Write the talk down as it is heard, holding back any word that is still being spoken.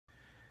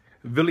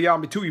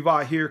Viliami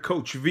Tuivai here,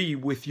 Coach V,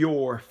 with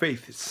your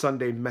Faith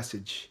Sunday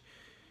message.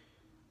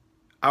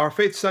 Our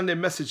Faith Sunday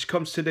message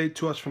comes today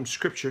to us from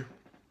Scripture,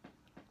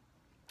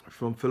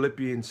 from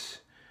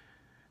Philippians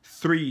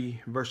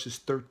 3, verses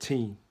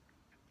 13.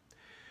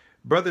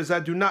 Brothers,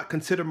 I do not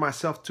consider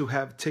myself to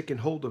have taken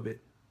hold of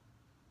it,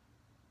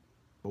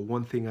 but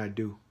one thing I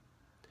do,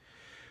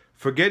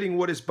 forgetting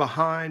what is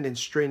behind and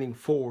straining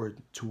forward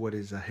to what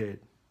is ahead.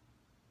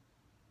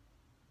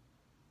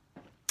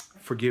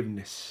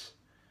 Forgiveness.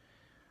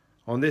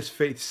 On this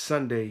Faith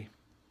Sunday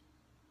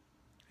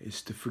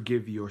is to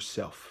forgive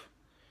yourself.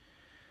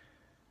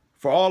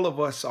 For all of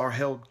us are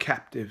held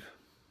captive,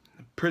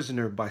 a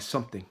prisoner by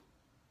something.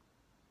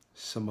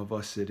 Some of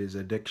us it is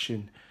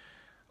addiction,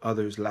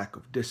 others lack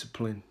of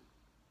discipline,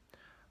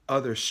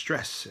 others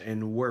stress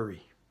and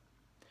worry.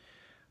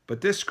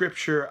 But this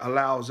scripture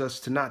allows us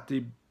to not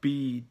to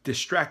be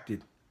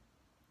distracted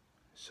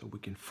so we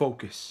can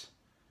focus.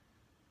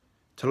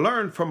 To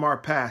learn from our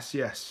past,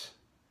 yes,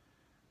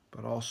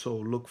 but also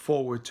look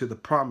forward to the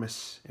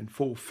promise and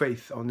full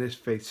faith on this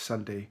Faith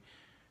Sunday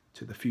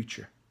to the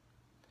future.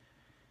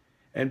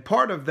 And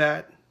part of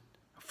that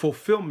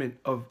fulfillment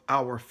of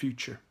our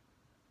future,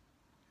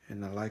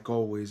 and like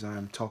always, I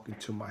am talking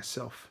to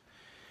myself,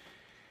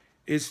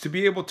 is to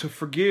be able to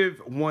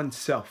forgive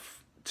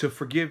oneself, to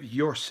forgive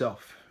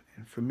yourself,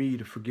 and for me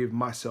to forgive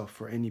myself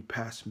for any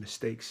past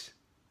mistakes.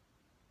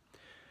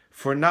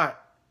 For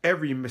not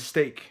every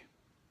mistake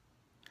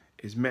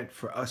is meant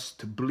for us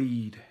to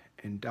bleed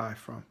and die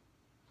from.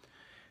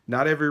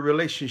 Not every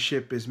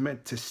relationship is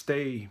meant to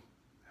stay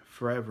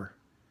forever.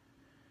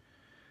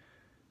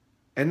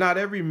 And not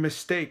every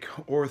mistake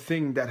or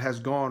thing that has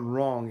gone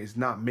wrong is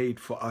not made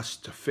for us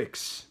to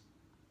fix.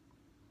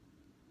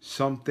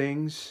 Some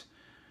things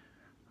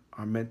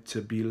are meant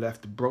to be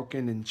left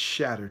broken and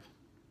shattered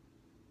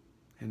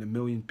in a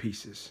million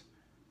pieces,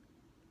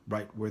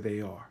 right where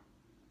they are.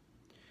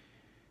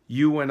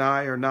 You and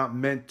I are not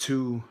meant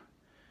to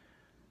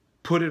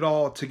put it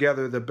all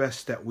together the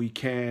best that we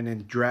can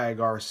and drag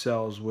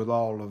ourselves with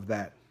all of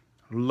that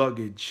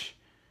luggage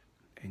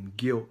and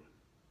guilt.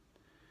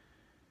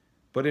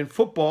 But in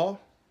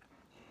football,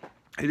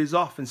 it is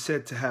often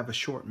said to have a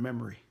short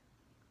memory.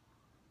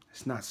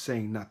 It's not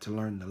saying not to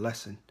learn the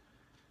lesson,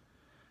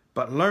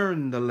 but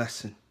learn the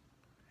lesson.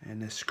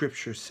 And as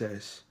scripture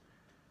says,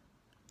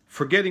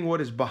 forgetting what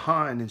is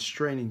behind and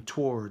straining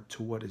toward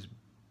to what is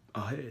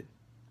ahead.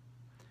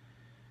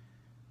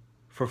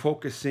 For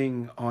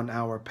focusing on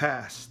our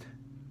past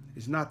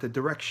is not the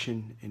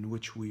direction in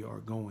which we are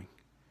going.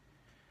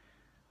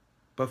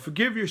 But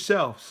forgive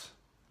yourselves,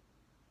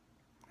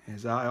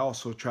 as I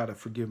also try to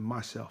forgive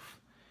myself.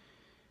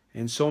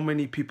 And so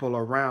many people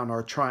around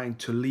are trying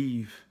to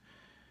leave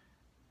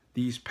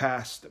these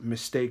past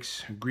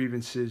mistakes,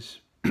 grievances,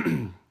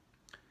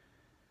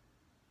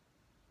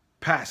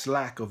 past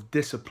lack of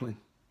discipline,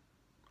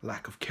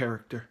 lack of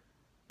character,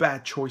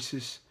 bad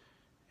choices,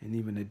 and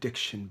even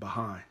addiction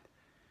behind.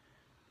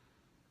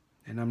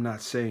 And I'm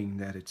not saying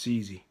that it's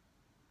easy.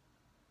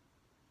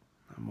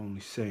 I'm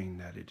only saying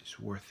that it is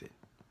worth it.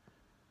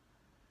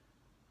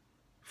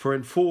 For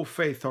in full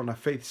faith on a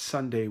Faith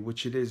Sunday,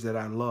 which it is that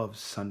I love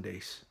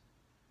Sundays,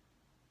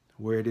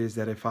 where it is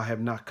that if I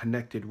have not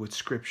connected with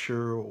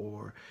Scripture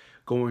or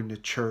going to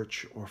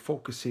church or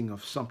focusing on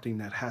something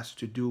that has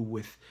to do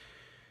with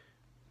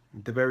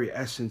the very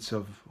essence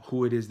of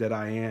who it is that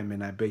I am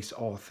and I base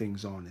all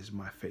things on is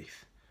my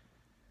faith.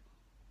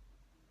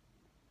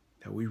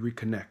 That we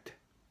reconnect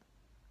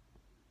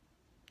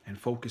and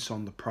focus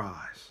on the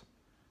prize.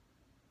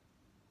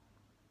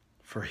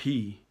 For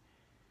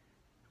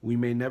we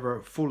may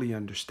never fully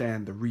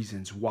understand the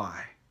reasons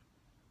why,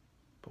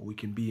 but we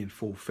can be in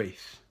full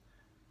faith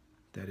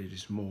that it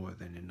is more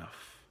than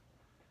enough.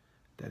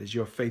 That is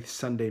your Faith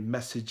Sunday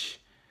message.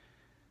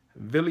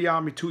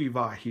 Viliami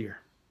Tuivai here.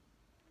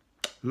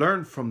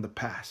 Learn from the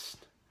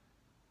past,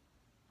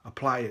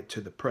 apply it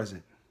to the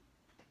present,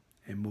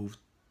 and move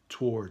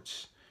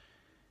towards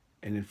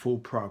and in full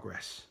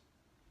progress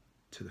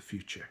to the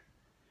future.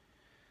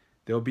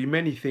 There will be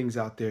many things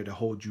out there to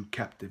hold you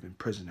captive and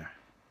prisoner,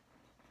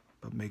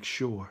 but make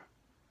sure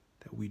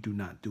that we do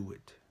not do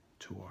it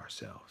to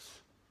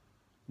ourselves.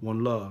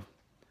 One love,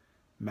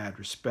 mad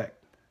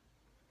respect,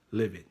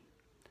 live it.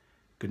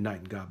 Good night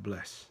and God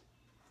bless.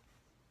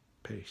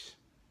 Peace.